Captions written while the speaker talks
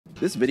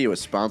This video is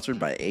sponsored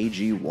by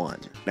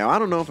AG1. Now, I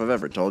don't know if I've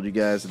ever told you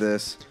guys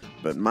this,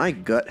 but my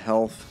gut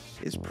health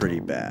is pretty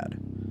bad.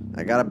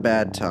 I got a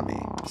bad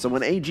tummy. So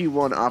when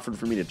AG1 offered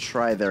for me to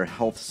try their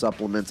health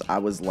supplements, I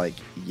was like,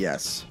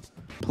 yes,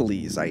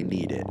 please, I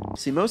need it.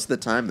 See, most of the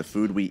time, the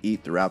food we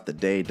eat throughout the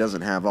day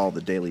doesn't have all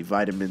the daily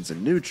vitamins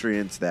and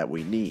nutrients that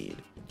we need.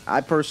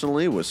 I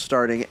personally was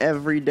starting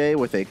every day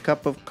with a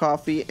cup of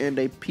coffee and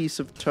a piece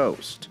of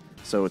toast,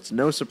 so it's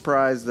no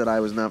surprise that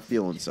I was not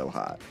feeling so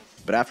hot.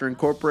 But after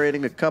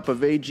incorporating a cup of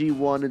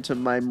AG1 into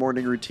my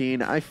morning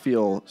routine, I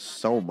feel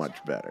so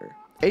much better.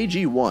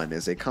 AG1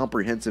 is a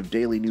comprehensive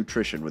daily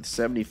nutrition with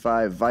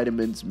 75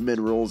 vitamins,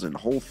 minerals, and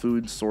whole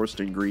food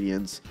sourced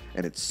ingredients,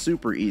 and it's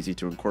super easy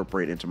to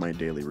incorporate into my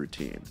daily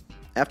routine.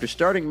 After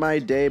starting my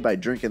day by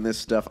drinking this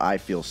stuff, I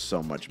feel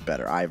so much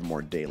better. I have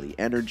more daily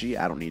energy,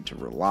 I don't need to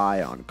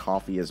rely on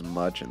coffee as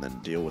much and then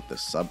deal with the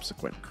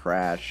subsequent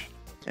crash.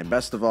 And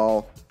best of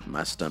all,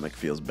 my stomach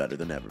feels better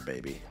than ever,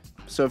 baby.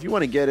 So if you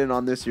want to get in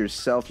on this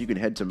yourself, you can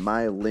head to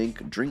my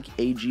link,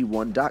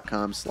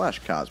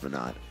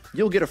 drinkag1.com/Cosmonaut.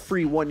 You'll get a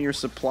free 1-year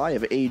supply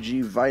of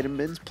AG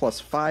vitamins plus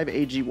 5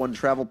 AG1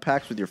 travel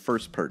packs with your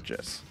first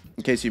purchase.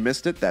 In case you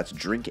missed it, that's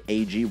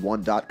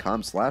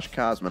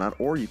drinkag1.com/Cosmonaut,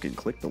 or you can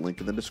click the link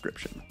in the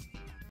description.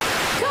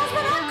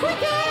 Cosmonaut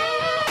Quickie!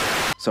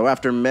 So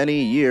after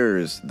many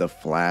years, The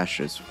Flash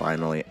is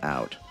finally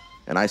out.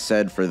 And I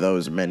said for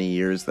those many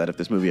years that if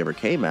this movie ever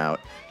came out,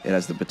 it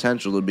has the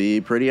potential to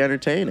be pretty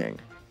entertaining.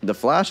 The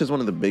Flash is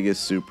one of the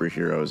biggest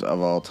superheroes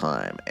of all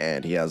time,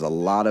 and he has a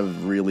lot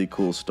of really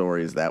cool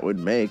stories that would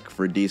make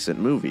for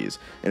decent movies.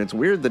 And it's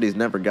weird that he's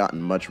never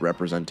gotten much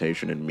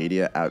representation in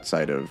media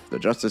outside of the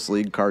Justice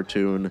League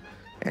cartoon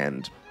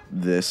and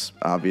this,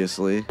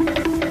 obviously.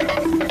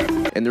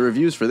 And the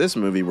reviews for this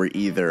movie were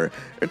either,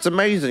 it's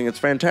amazing, it's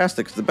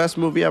fantastic, it's the best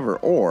movie ever,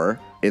 or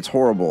it's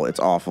horrible, it's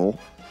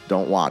awful,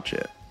 don't watch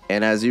it.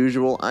 And as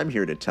usual, I'm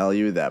here to tell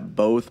you that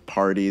both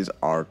parties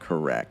are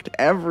correct.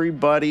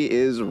 Everybody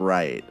is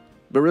right.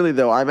 But really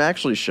though, I'm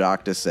actually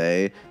shocked to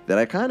say that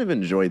I kind of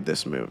enjoyed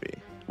this movie.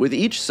 With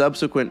each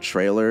subsequent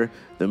trailer,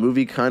 the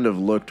movie kind of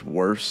looked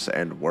worse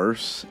and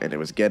worse, and it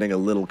was getting a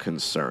little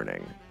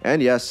concerning.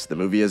 And yes, the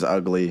movie is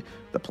ugly,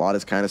 the plot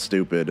is kind of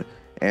stupid,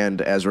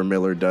 and Ezra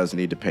Miller does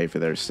need to pay for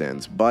their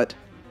sins, but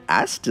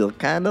I still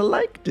kind of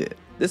liked it.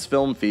 This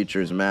film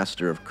features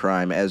Master of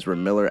Crime Ezra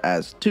Miller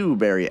as 2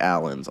 Barry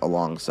Allens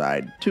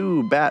alongside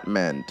 2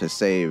 Batmen to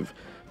save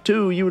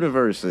 2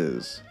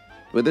 universes.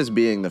 With this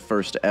being the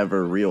first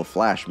ever real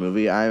Flash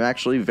movie, I'm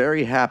actually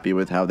very happy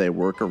with how they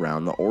work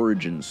around the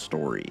origin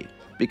story.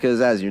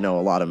 Because as you know,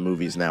 a lot of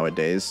movies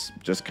nowadays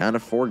just kind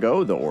of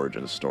forego the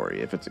origin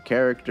story. If it's a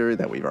character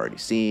that we've already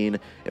seen,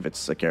 if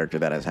it's a character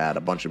that has had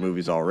a bunch of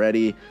movies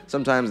already,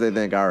 sometimes they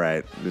think,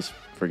 alright, just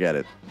forget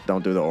it,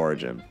 don't do the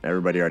origin,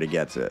 everybody already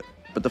gets it.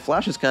 But The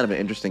Flash is kind of an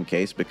interesting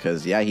case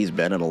because, yeah, he's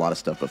been in a lot of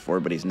stuff before,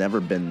 but he's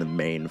never been the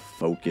main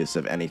focus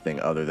of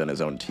anything other than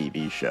his own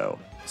TV show.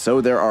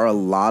 So there are a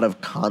lot of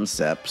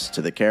concepts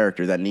to the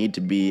character that need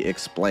to be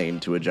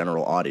explained to a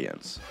general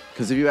audience.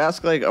 Because if you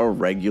ask, like, a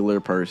regular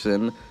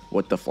person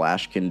what The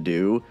Flash can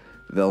do,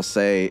 they'll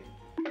say,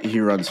 he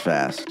runs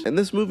fast. And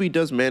this movie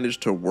does manage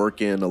to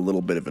work in a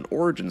little bit of an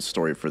origin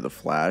story for The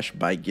Flash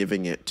by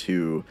giving it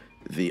to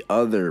the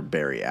other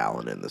Barry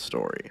Allen in the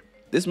story.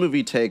 This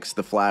movie takes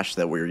the Flash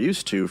that we're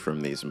used to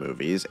from these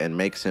movies and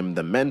makes him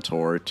the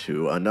mentor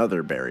to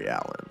another Barry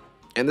Allen.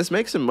 And this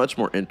makes him much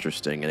more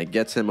interesting, and it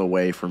gets him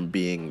away from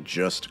being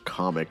just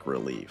comic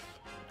relief.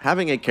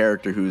 Having a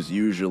character who's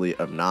usually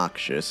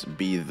obnoxious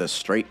be the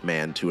straight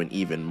man to an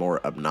even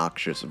more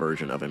obnoxious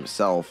version of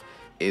himself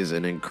is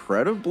an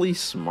incredibly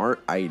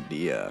smart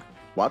idea.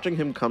 Watching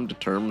him come to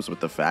terms with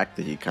the fact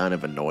that he kind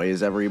of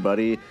annoys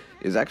everybody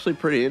is actually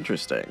pretty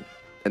interesting.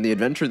 And the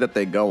adventure that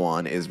they go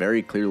on is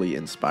very clearly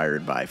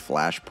inspired by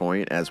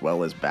Flashpoint as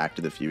well as Back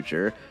to the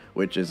Future,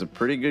 which is a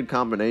pretty good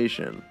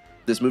combination.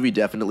 This movie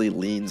definitely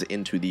leans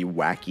into the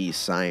wacky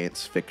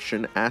science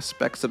fiction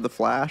aspects of The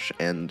Flash,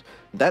 and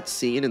that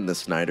scene in the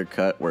Snyder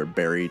Cut where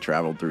Barry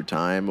traveled through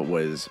time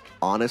was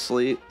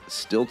honestly,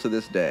 still to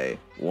this day,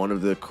 one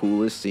of the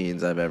coolest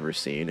scenes I've ever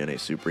seen in a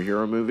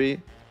superhero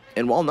movie.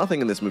 And while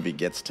nothing in this movie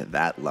gets to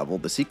that level,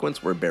 the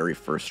sequence where Barry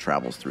first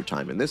travels through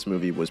time in this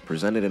movie was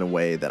presented in a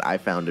way that I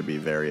found to be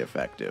very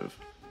effective.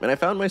 And I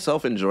found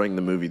myself enjoying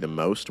the movie the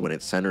most when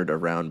it centered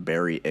around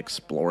Barry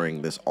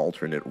exploring this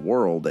alternate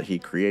world that he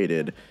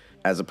created,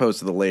 as opposed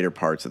to the later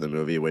parts of the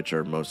movie, which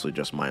are mostly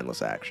just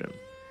mindless action.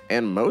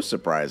 And most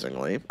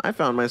surprisingly, I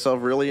found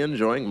myself really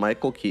enjoying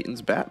Michael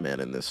Keaton's Batman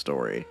in this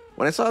story.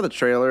 When I saw the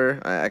trailer,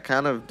 I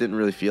kind of didn't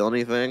really feel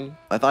anything.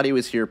 I thought he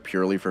was here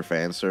purely for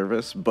fan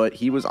service, but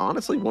he was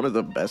honestly one of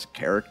the best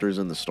characters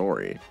in the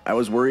story. I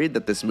was worried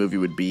that this movie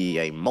would be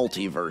a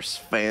multiverse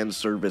fan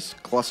service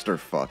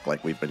clusterfuck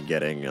like we've been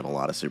getting in a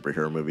lot of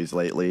superhero movies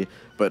lately,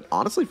 but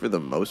honestly for the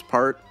most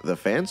part, the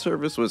fan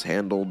service was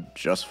handled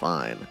just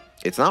fine.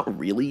 It's not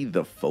really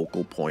the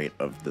focal point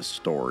of the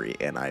story,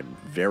 and I'm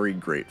very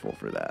grateful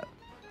for that.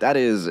 That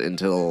is,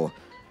 until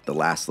the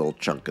last little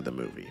chunk of the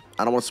movie.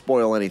 I don't want to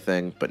spoil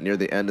anything, but near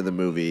the end of the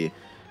movie,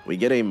 we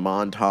get a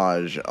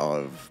montage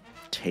of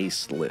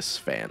tasteless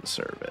fan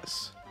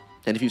service.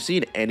 And if you've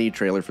seen any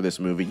trailer for this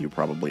movie, you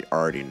probably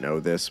already know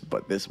this,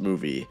 but this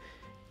movie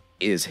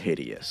is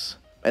hideous.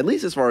 At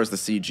least as far as the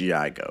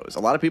CGI goes. A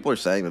lot of people are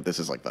saying that this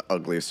is like the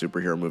ugliest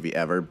superhero movie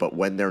ever, but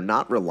when they're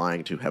not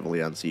relying too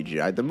heavily on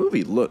CGI, the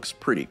movie looks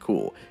pretty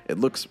cool. It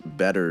looks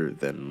better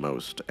than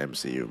most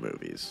MCU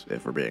movies,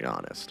 if we're being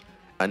honest.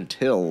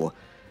 Until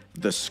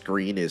the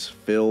screen is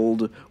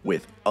filled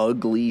with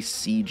ugly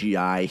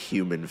CGI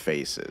human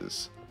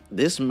faces.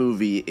 This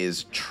movie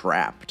is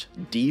trapped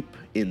deep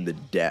in the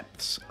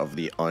depths of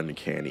the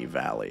uncanny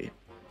valley.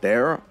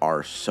 There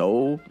are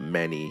so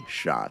many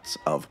shots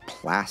of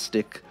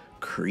plastic,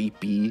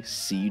 creepy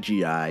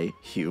CGI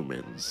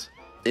humans.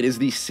 It is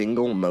the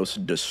single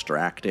most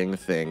distracting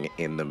thing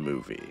in the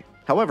movie.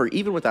 However,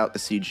 even without the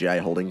CGI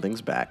holding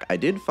things back, I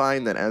did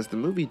find that as the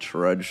movie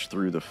trudged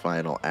through the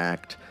final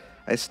act,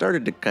 I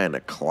started to kind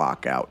of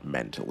clock out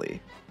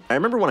mentally. I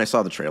remember when I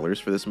saw the trailers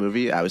for this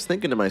movie, I was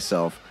thinking to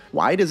myself,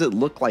 why does it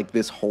look like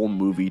this whole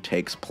movie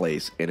takes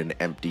place in an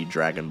empty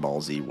Dragon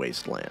Ball Z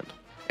wasteland?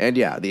 And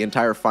yeah, the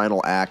entire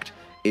final act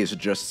is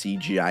just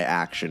CGI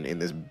action in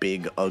this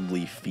big,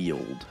 ugly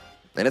field.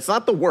 And it's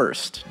not the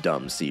worst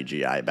dumb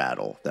CGI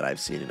battle that I've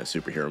seen in a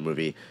superhero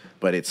movie,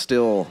 but it's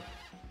still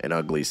an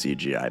ugly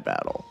CGI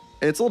battle.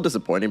 And it's a little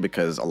disappointing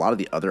because a lot of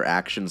the other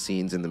action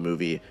scenes in the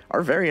movie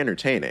are very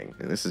entertaining,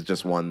 and this is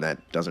just one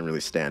that doesn't really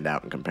stand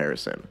out in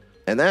comparison.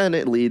 And then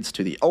it leads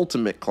to the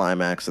ultimate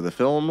climax of the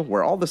film,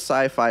 where all the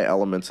sci-fi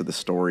elements of the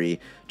story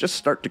just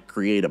start to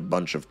create a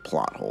bunch of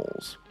plot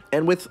holes.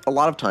 And with a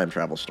lot of time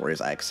travel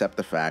stories, I accept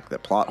the fact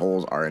that plot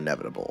holes are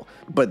inevitable.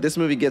 But this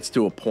movie gets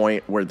to a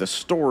point where the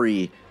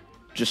story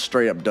just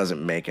straight up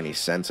doesn't make any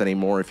sense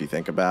anymore if you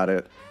think about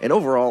it. And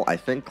overall, I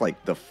think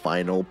like the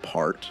final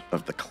part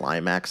of the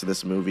climax of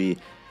this movie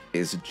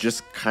is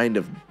just kind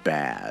of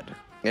bad.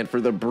 And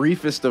for the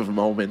briefest of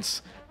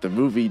moments, the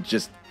movie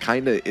just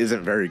kind of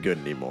isn't very good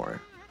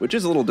anymore. Which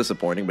is a little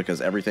disappointing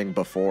because everything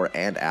before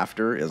and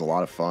after is a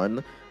lot of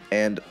fun.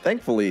 And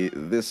thankfully,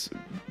 this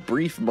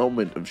brief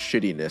moment of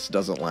shittiness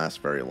doesn't last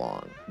very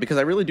long. Because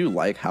I really do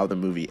like how the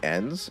movie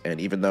ends,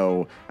 and even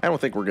though I don't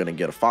think we're going to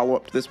get a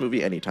follow-up to this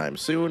movie anytime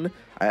soon,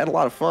 I had a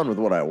lot of fun with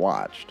what I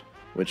watched.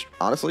 Which,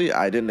 honestly,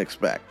 I didn't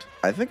expect.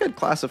 I think I'd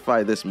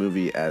classify this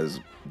movie as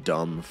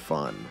dumb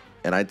fun.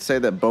 And I'd say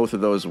that both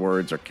of those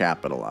words are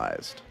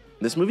capitalized.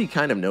 This movie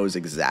kind of knows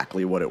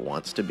exactly what it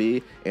wants to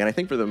be, and I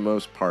think for the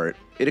most part,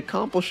 it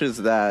accomplishes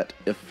that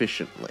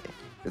efficiently.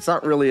 It's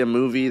not really a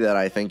movie that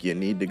I think you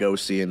need to go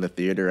see in the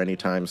theater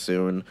anytime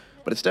soon,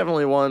 but it's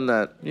definitely one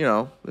that, you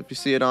know, if you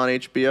see it on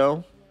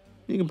HBO,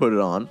 you can put it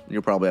on.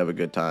 You'll probably have a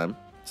good time.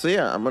 So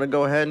yeah, I'm going to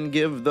go ahead and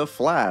give The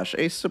Flash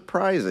a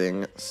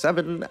surprising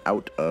 7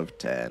 out of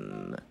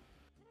 10.